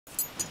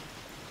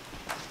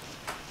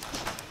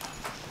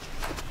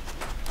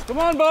Come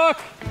on, Buck.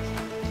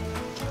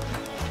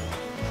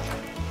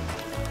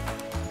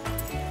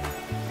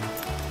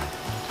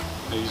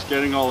 He's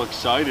getting all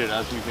excited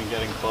as we've been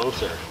getting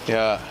closer.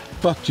 Yeah.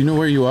 Buck, do you know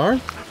where you are?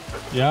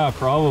 Yeah,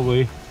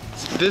 probably.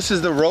 This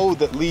is the road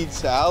that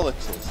leads to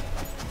Alex's.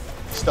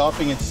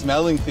 Stopping and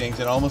smelling things.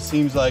 It almost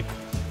seems like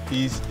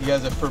he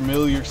has a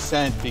familiar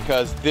scent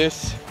because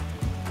this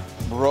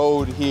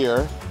road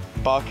here,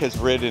 Buck has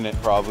ridden it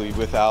probably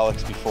with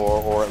Alex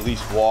before, or at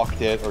least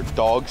walked it or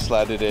dog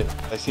sledded it.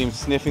 I see him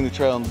sniffing the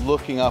trail and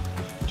looking up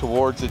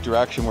towards the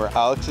direction where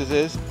Alex's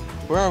is.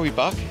 Where are we,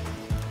 Buck?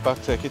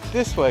 Buck's like, it's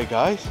this way,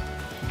 guys.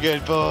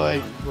 Good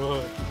boy. Good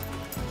boy.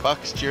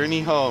 Buck's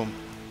journey home.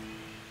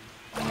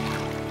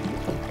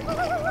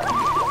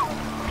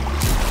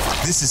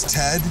 This is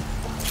Ted,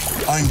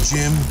 I'm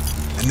Jim,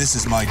 and this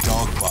is my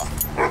dog Buck.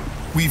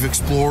 We've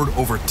explored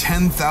over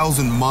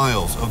 10,000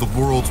 miles of the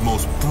world's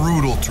most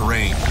brutal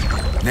terrain.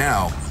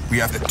 Now, we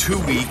have a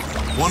 2-week,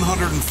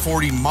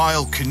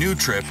 140-mile canoe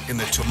trip in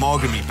the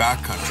Temagami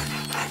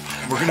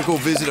backcountry. We're gonna go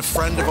visit a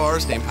friend of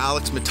ours named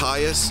Alex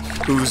Matthias,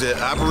 who's an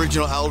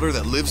Aboriginal elder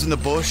that lives in the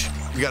bush.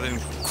 We got an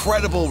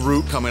incredible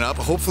route coming up.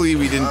 Hopefully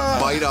we didn't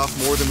bite off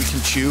more than we can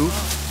chew.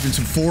 There's been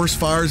some forest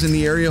fires in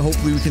the area.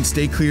 Hopefully we can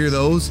stay clear of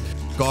those.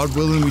 God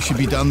willing, we should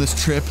be done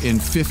this trip in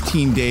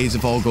 15 days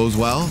if all goes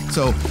well.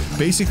 So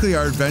basically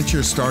our adventure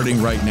is starting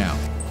right now.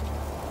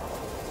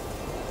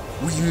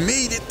 We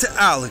made it to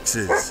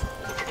Alex's.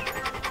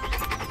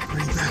 Are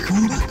you back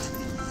home, Buck?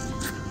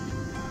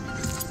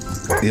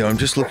 You know, I'm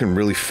just looking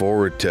really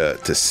forward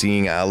to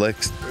seeing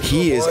Alex.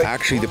 He is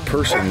actually the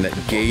person that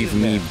gave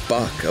me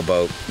Buck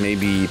about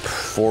maybe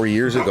 4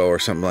 years ago or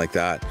something like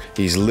that.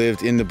 He's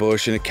lived in the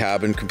bush in a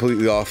cabin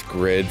completely off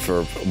grid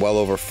for well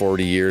over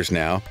 40 years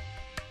now.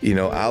 You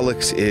know,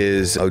 Alex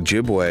is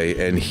Ojibwe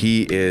and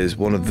he is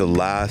one of the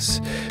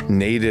last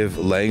native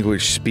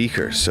language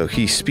speakers. So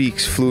he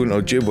speaks fluent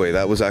Ojibwe.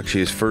 That was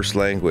actually his first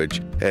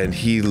language. And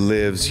he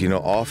lives, you know,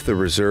 off the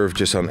reserve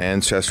just on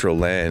ancestral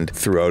land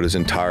throughout his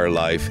entire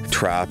life,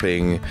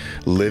 trapping,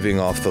 living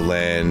off the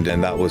land.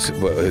 And that was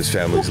his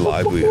family's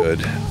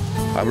livelihood.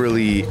 I'm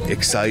really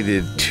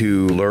excited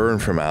to learn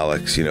from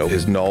Alex, you know,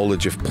 his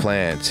knowledge of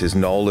plants, his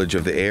knowledge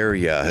of the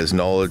area, his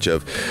knowledge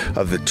of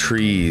the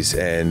trees,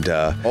 and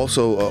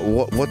also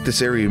what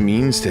this area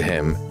means to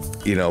him.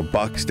 You know,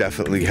 Buck's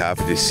definitely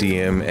happy to see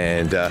him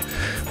and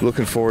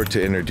looking forward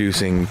to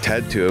introducing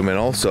Ted to him and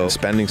also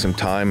spending some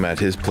time at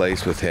his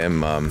place with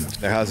him.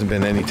 There hasn't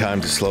been any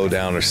time to slow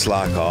down or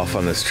slack off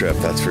on this trip,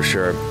 that's for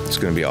sure. It's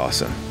going to be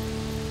awesome.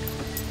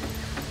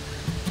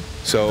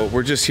 So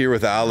we're just here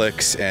with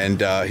Alex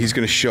and he's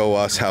going to show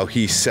us how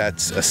he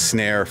sets a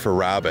snare for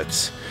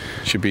rabbits.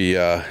 Should be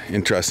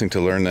interesting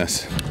to learn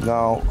this.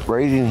 Now,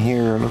 right in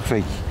here, it looks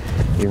like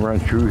you run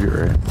through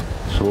here.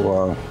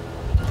 So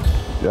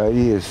the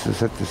idea is to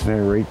set the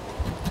snare right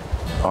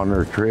on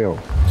their trail.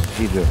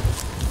 See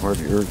where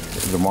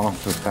the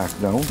moss is back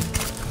down.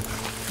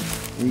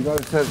 And you got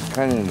to set it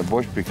kind of in the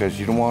bush because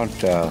you don't want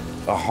the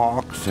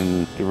hawks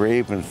and the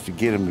ravens to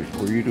get them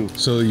before you do.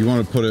 So you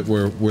want to put it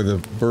where the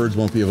birds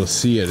won't be able to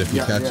see it if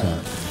you catch one.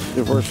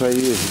 The first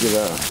idea is to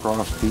get a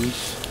cross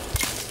piece.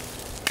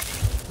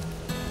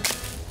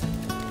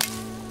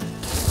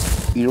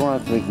 You don't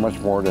have to make much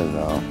more than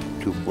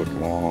 2 foot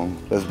long.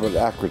 That's about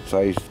accurate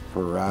size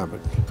for a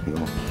rabbit, you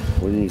know.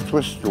 When you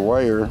twist the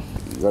wire,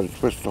 you got to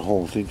twist the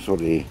whole thing so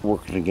they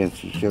working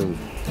against each other.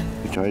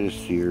 You tie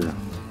this to your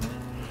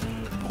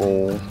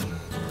pole.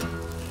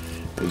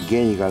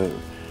 Again, you got to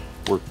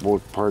work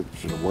both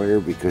parts of the wire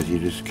because you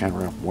just can't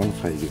wrap one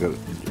side. You got to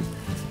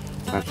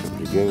touch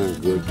them together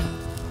good,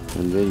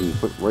 and then you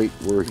put right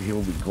where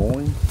he'll be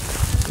going.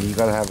 And you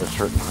got to have a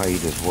certain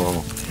height as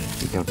well.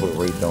 You can't put it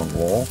right down the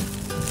wall.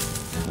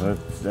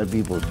 That'd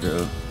be about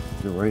the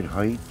right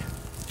height.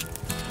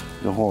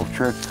 The whole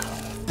trick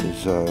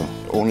is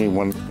only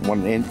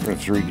one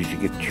entrance really to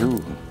get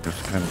through.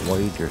 It's kind of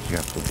wide there, so you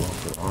have to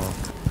block it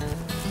off.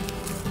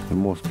 In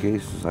most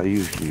cases, I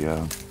usually get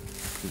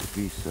a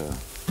piece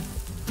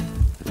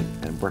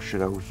and brush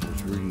it out so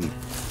it's really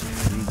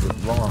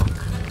good block.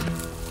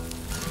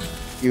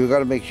 You got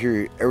to make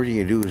sure everything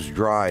you do is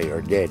dry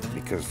or dead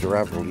because the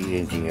rabbit will eat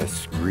anything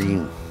that's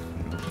green.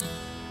 You know?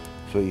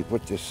 So you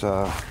put this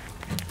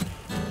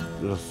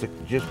little stick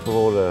just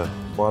below the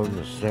bottom of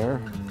the snare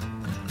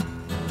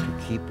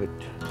to keep it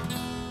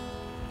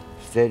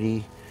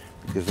steady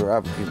because the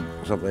rabbit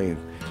can something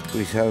put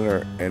his head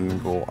there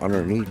and go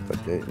underneath, but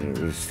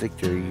the stick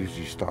there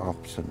usually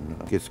stops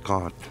and gets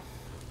caught.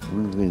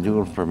 We've been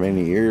doing it for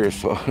many years,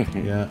 so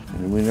yeah,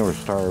 and we never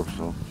starve.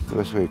 So the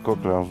best way to cook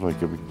it is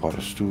like a big pot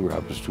of stew,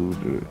 rabbit stew.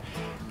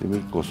 The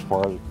meat goes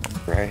far.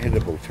 I had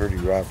about 30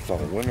 rabbits all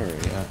winter.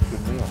 Yeah,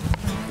 good meal.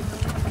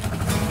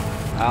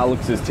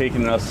 Alex is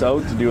taking us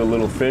out to do a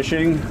little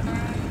fishing.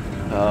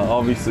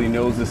 Obviously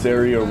knows this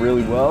area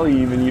really well.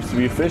 He even used to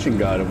be a fishing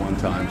guide at one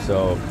time,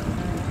 so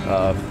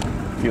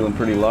feeling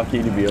pretty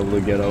lucky to be able to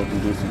get out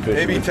and do some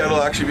fishing. Maybe Ted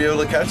will actually be able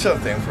to catch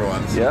something for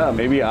once. Yeah,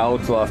 maybe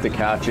Alex will have to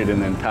catch it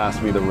and then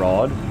pass me the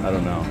rod. I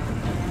don't know.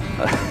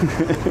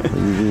 Are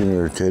you doing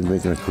there, Ted,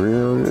 making a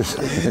career out of this?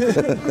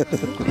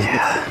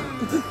 Yeah.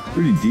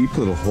 Pretty deep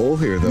little hole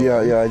here, though.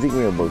 Yeah, I think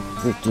we're about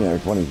 15 or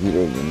 20 feet right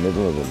in the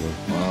middle of it.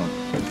 Wow.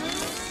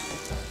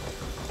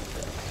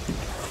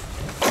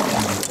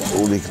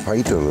 Oh, they can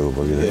fight a little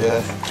bit.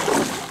 Yeah.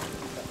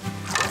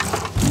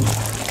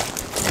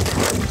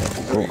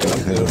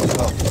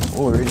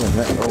 Oh, right in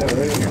that.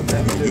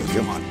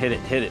 Come on, hit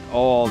it.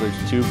 Oh,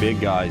 there's two big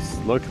guys.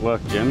 Look,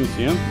 Jim, you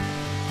see him?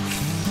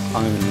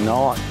 I'm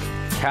not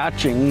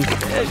catching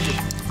fish.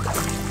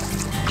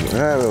 A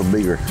little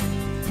bigger.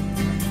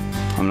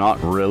 I'm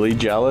not really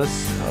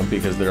jealous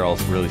because they're all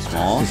really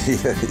small,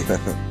 Yeah.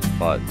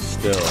 but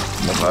still.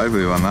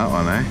 Lively on that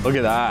one, eh? Look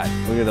at that.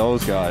 Look at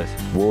those guys.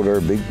 Well,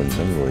 they're big ones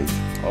anyways.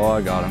 Oh,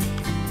 I got him.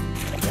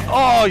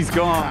 Oh, he's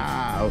gone.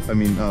 I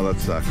mean, oh, that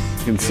sucks.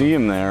 You can see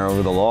him there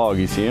over the log.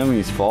 You see him?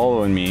 He's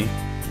following me.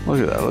 Look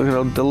at that. Look at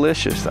how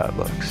delicious that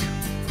looks.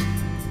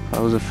 If I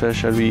was a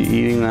fish, I'd be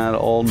eating that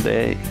all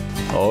day.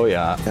 Oh,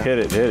 yeah. Hit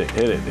it.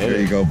 There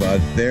you go,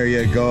 bud. There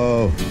you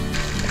go.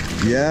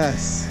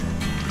 Yes.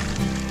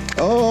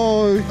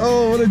 Oh,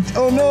 what a,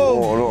 oh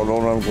no. Oh, no,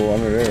 don't let them go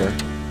under there.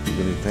 You're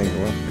going to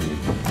tangle up.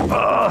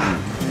 Oh.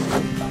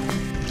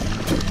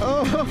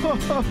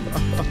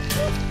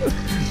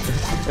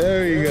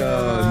 There you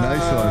go.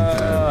 Nice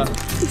one, Ted.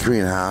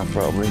 3.5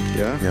 probably.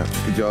 Yeah? Yeah.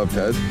 Good job,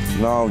 Ted.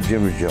 Now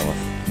Jim's jealous.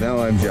 Now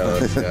I'm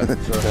jealous, yeah. Ted,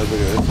 look at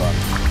this one.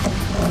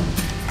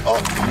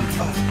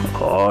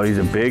 Oh, he's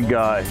a big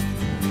guy.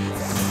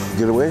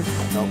 Get away?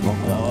 No.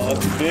 Oh,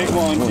 that's a big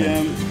one,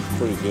 Jim.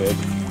 Pretty good.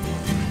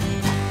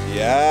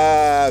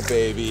 Yeah,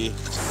 baby.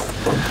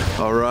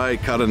 All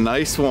right, caught a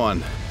nice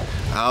one.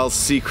 Al's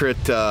secret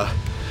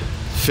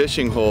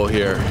fishing hole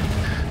here.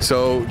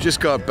 So just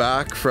got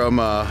back from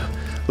a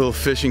little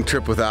fishing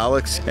trip with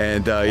Alex,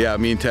 and yeah,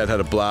 me and Ted had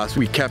a blast.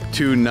 We kept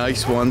 2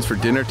 nice ones for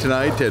dinner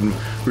tonight, and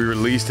we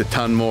released a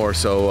ton more,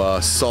 so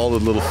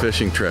solid little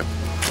fishing trip.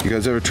 You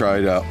guys ever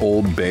tried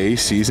Old Bay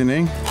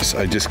seasoning?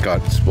 I just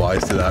got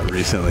wise to that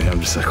recently.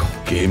 I'm just like,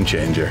 oh, game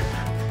changer.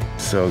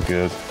 So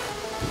good.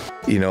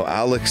 You know,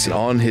 Alex,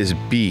 on his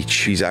beach,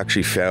 he's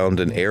actually found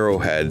an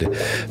arrowhead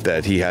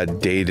that he had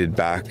dated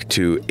back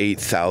to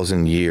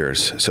 8,000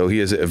 years. So he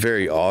has a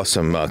very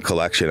awesome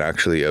collection,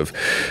 actually, of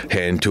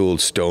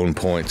hand-tooled stone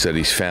points that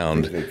he's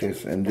found. Like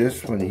this. And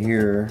this one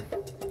here,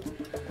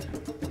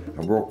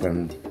 a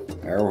broken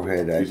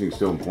arrowhead. Using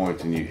stone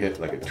points and you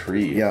hit like a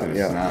tree.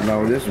 Yeah.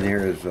 No, this one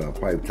here is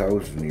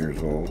 5,000 years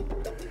old.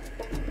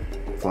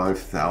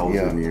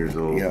 5,000 years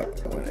old. Yeah,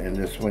 and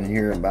this one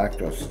here back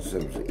to us,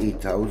 it was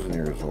 8,000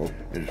 years old.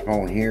 It's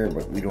found here,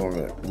 but we don't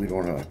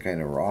have a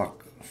kind of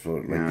rock.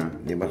 So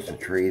like they must have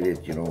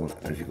traded, you know,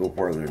 as you go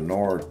farther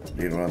north,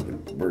 they don't have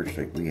the birch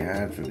like we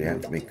had, so they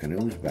had to make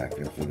canoes back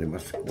then. So they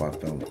must have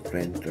walked down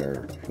Flint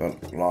or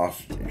got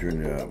lost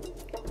during the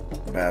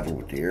battle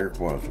with the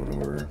Iroquois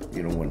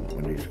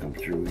when they just come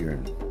through here.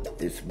 And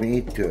it's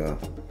made to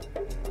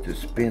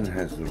spin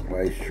as it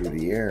flies through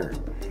the air.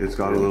 It's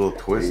got a little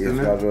twist in it?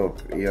 It's got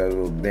a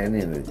little bend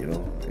in it, you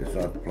know. It's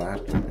not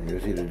flat. You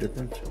see the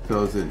difference?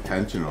 So it's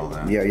intentional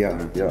then? Yeah.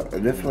 And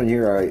this one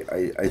here,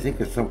 I think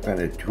it's some kind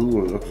of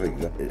tool. It looks like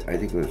I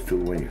think it was a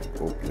tool when you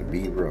open the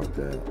beaver up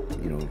to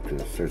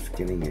start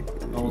skinning it.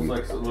 It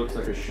looks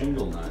like a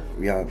shingle knife.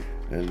 Yeah.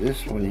 And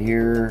this one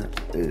here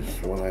is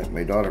one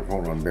my daughter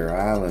found on Bear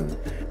Island.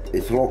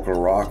 It's local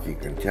rock, you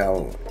can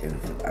tell. And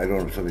I don't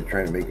know if somebody's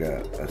trying to make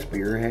a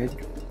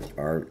spearhead.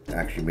 Or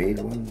actually made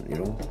one, you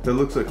know. That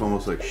looks like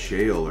almost like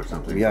shale or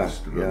something.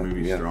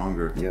 Maybe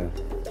stronger. Yeah.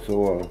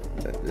 So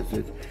that's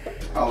it.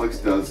 Alex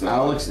does.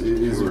 Alex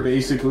is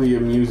basically a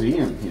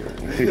museum here.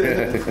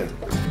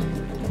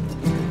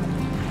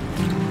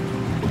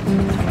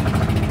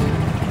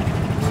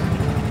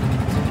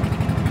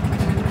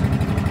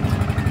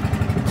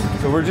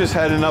 So we're just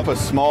heading up a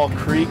small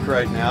creek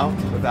right now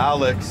with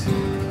Alex.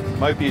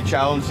 Might be a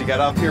challenge to get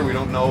up here. We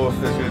don't know if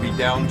there's going to be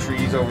down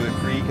trees over the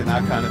creek and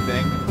that kind of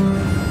thing.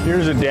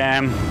 Here's a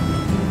dam.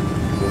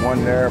 The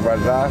one there, but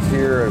last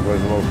year it was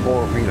about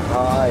 4 feet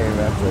high, and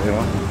that's, you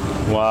know.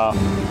 Wow.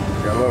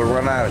 Got a little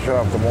run out to shut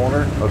off the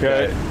motor.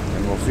 Okay.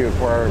 And we'll see how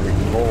far we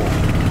can go.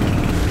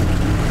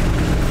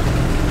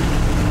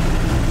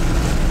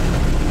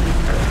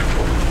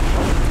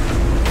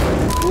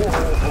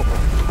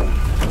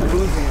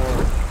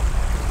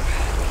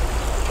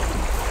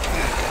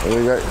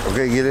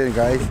 Okay, get in,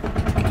 guys.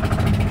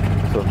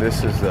 So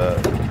this is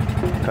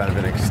kind of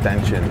an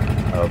extension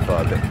of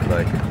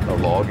a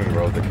logging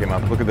road that came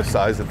up. Look at the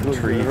size of the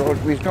tree.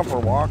 We come for a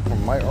walk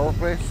from our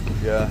place.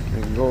 Yeah.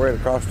 You can go right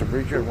across the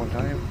bridge at one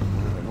time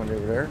when they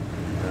were there.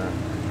 Yeah.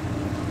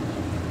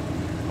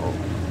 Oh,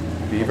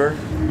 beaver?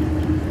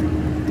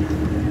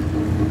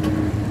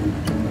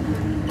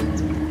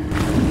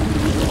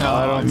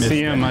 I don't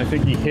see him. I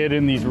think he hid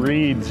in these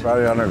reeds.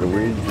 Probably under the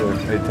weeds.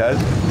 Hey, Ted?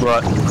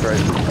 But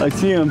I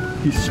see him.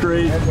 He's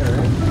straight.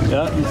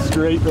 Yeah, he's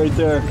straight right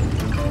there.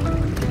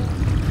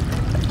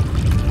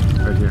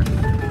 Right here.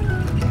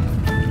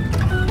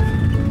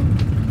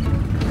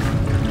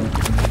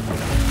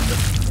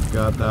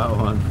 Got that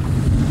one.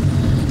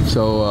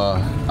 So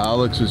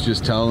Alex was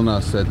just telling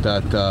us that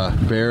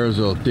bears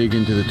will dig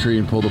into the tree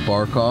and pull the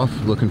bark off,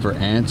 looking for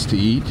ants to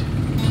eat.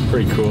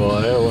 Pretty cool.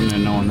 I wouldn't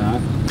have known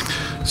that.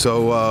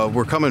 So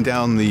we're coming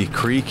down the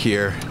creek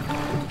here,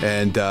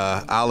 and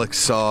Alex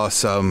saw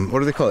some,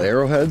 what are they called,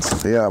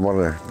 arrowheads? Yeah,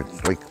 well,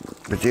 like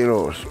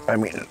potatoes. I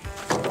mean,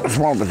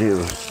 small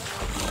potatoes.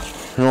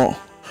 You know,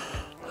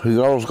 he's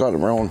always got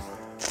them around.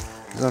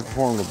 He's not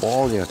formed a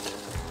ball yet.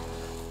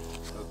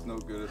 That's no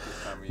good at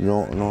this time of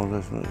year. No,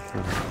 that's not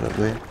that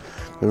way.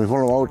 When we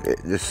pull them out,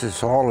 this is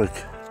solid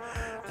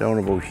down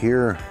about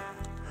here.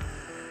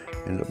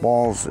 And the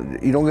balls,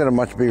 you don't get them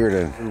much bigger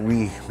than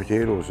wee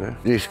potatoes. You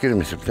just get them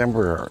in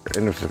September or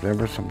end of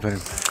September sometime,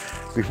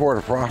 before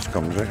the frost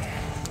comes. I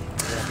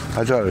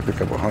thought I'd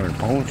pick up 100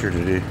 pounds here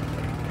today.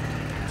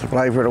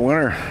 Supply for the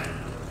winter.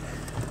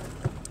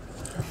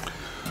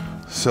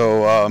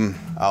 So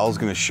Al's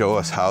gonna show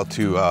us how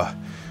to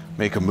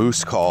make a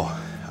moose call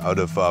out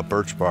of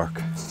birch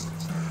bark.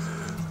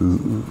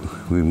 Ooh,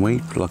 we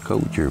might luck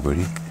out here,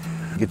 buddy.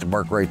 Get the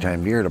bark right time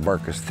of year, the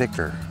bark is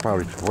thicker,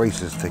 probably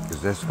twice as thick as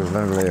this, because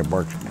none of the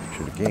bark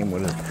should have came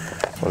with it.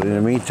 But in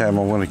the meantime,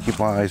 I'm going to keep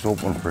my eyes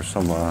open for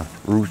some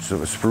roots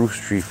of a spruce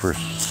tree for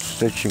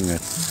stitching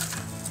it.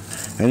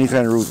 Any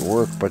kind of root will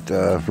work, but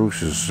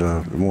spruce is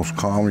the most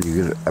common.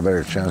 You get a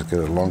better chance to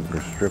get longer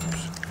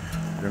strips.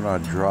 They're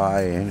not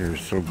dry and they're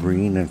still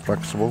green and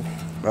flexible.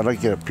 I'd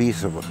like to get a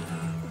piece of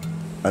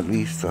at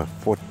least a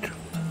foot.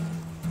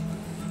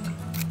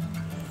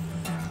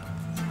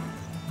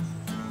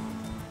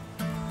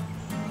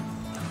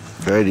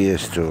 The idea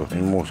is to,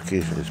 in most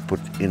cases, put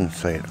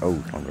inside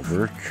out on the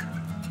birch.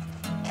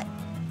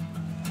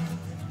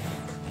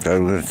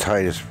 I'm going to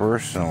tie this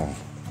first, and I'll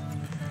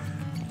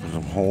put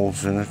some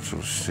holes in it so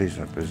it stays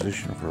in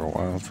position for a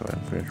while until I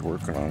finish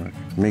working on it.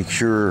 Make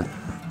sure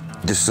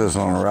this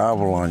doesn't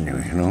unravel on you,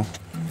 you know?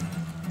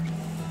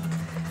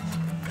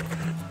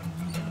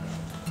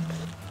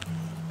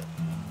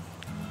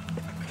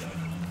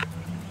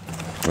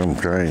 I'm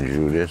trying to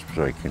do this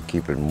so I can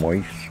keep it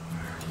moist.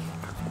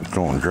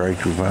 Don't dry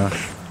too fast.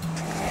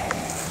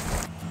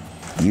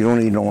 You don't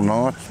need no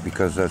knots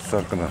because that's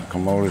not gonna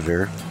come out of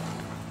there.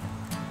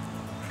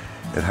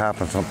 It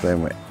happens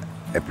sometimes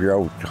if you're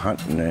out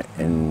hunting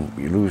and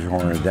you lose your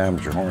horn or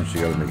damage your horn, so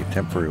you gotta make a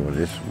temporary one.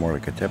 This is more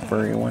like a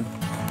temporary one.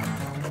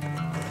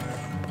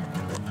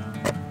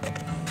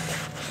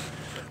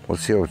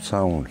 Let's see how it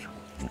sounds.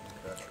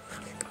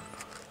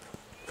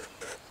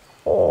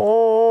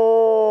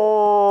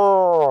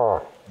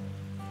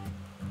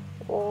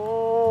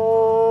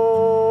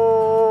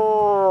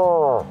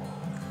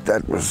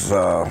 That was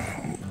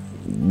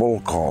bull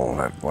call,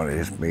 that one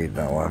is made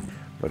now.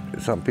 But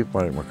some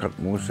people were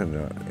cutting moose out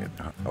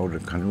of the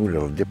canoe,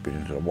 they'll dip it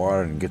into the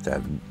water and get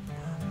that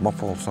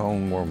muffled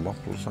sound, more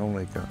muffled sound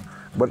like that.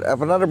 But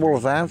if another bull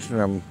is answering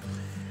him,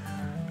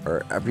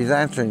 or if he's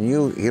answering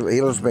you,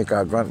 he'll just make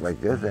a grunt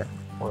like this.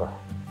 You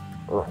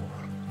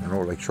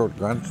know, like short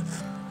grunts.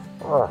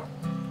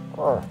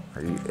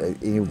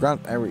 You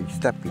grunt every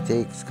step he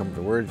takes, come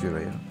to words you.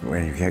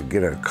 When you can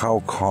get a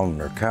cow calling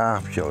their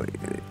calf,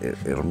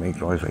 it'll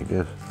make noise like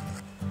this.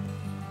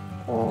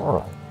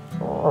 You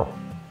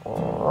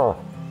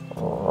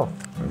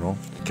know,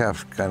 the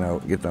calf's kind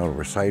of getting out of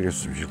her cider,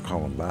 so she'll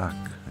call him back.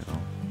 You know,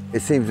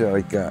 it seems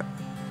like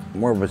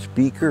more of a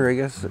speaker, I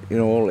guess. You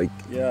know, like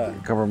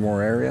cover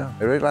more area.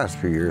 It really lasts a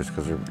few years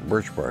because of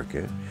birch bark.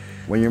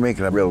 When you're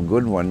making a real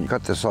good one, you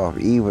cut this off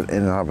even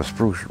and have a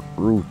spruce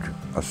root,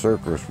 a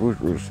circle of spruce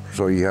roots,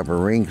 so you have a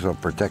ring so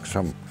it protects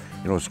some,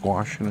 you know,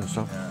 squashing and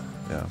stuff.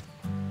 Yeah.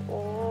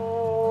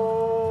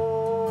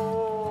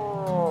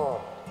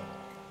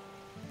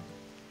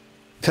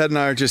 Ted and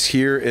I are just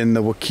here in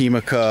the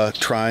Wakimaka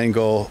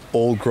Triangle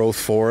Old Growth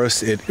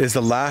Forest. It is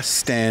the last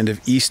stand of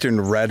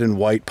eastern red and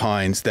white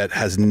pines that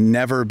has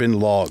never been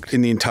logged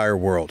in the entire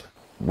world.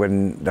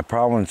 When the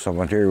province of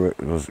Ontario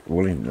was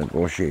willing to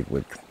negotiate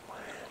with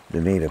the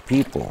native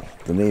people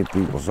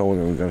told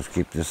them we're going to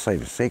keep this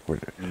site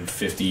sacred. In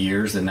 50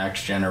 years, the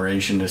next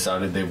generation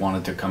decided they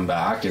wanted to come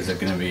back. Is it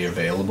going to be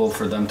available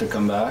for them to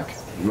come back?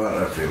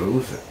 Not if they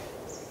lose it.